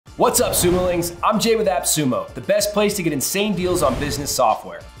What's up, Sumolings? I'm Jay with AppSumo, the best place to get insane deals on business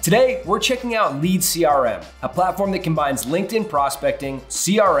software. Today, we're checking out LeadCRM, a platform that combines LinkedIn prospecting,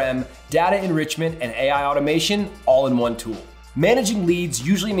 CRM, data enrichment, and AI automation all in one tool. Managing leads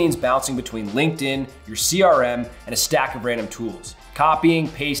usually means bouncing between LinkedIn, your CRM, and a stack of random tools, copying,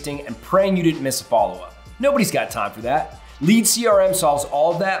 pasting, and praying you didn't miss a follow-up. Nobody's got time for that. LeadCRM solves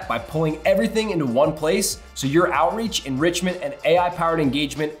all of that by pulling everything into one place so your outreach, enrichment, and AI-powered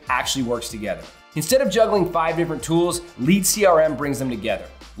engagement actually works together. Instead of juggling 5 different tools, LeadCRM brings them together.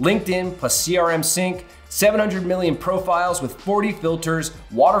 LinkedIn plus CRM sync, 700 million profiles with 40 filters,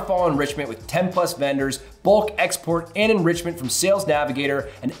 waterfall enrichment with 10 plus vendors, bulk export and enrichment from Sales Navigator,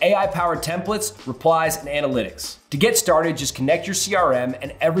 and AI-powered templates, replies, and analytics. To get started, just connect your CRM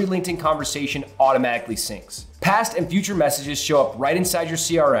and every LinkedIn conversation automatically syncs. Past and future messages show up right inside your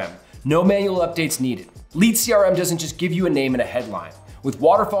CRM. No manual updates needed. LeadCRM doesn't just give you a name and a headline. With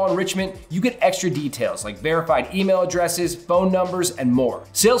waterfall enrichment, you get extra details like verified email addresses, phone numbers, and more.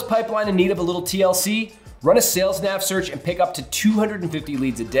 Sales pipeline in need of a little TLC? Run a Sales Nav search and pick up to 250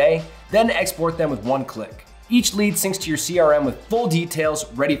 leads a day, then export them with one click. Each lead syncs to your CRM with full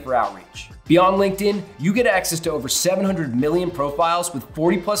details ready for outreach. Beyond LinkedIn, you get access to over 700 million profiles with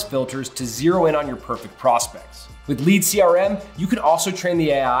 40 plus filters to zero in on your perfect prospects. With LeadCRM, you can also train the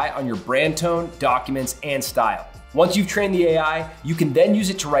AI on your brand tone, documents, and style. Once you've trained the AI, you can then use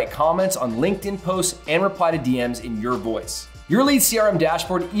it to write comments on LinkedIn posts and reply to DMs in your voice. Your LeadCRM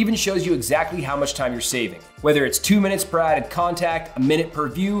dashboard even shows you exactly how much time you're saving, whether it's 2 minutes per added contact, a minute per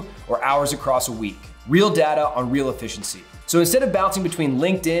view, or hours across a week. Real data on real efficiency. So instead of bouncing between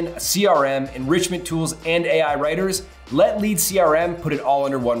LinkedIn, a CRM, enrichment tools, and AI writers, let LeadCRM put it all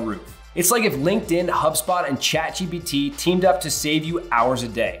under one roof. It's like if LinkedIn, HubSpot, and ChatGPT teamed up to save you hours a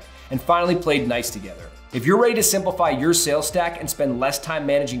day and finally played nice together. If you're ready to simplify your sales stack and spend less time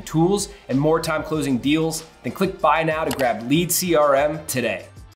managing tools and more time closing deals, then click buy now to grab LeadCRM today.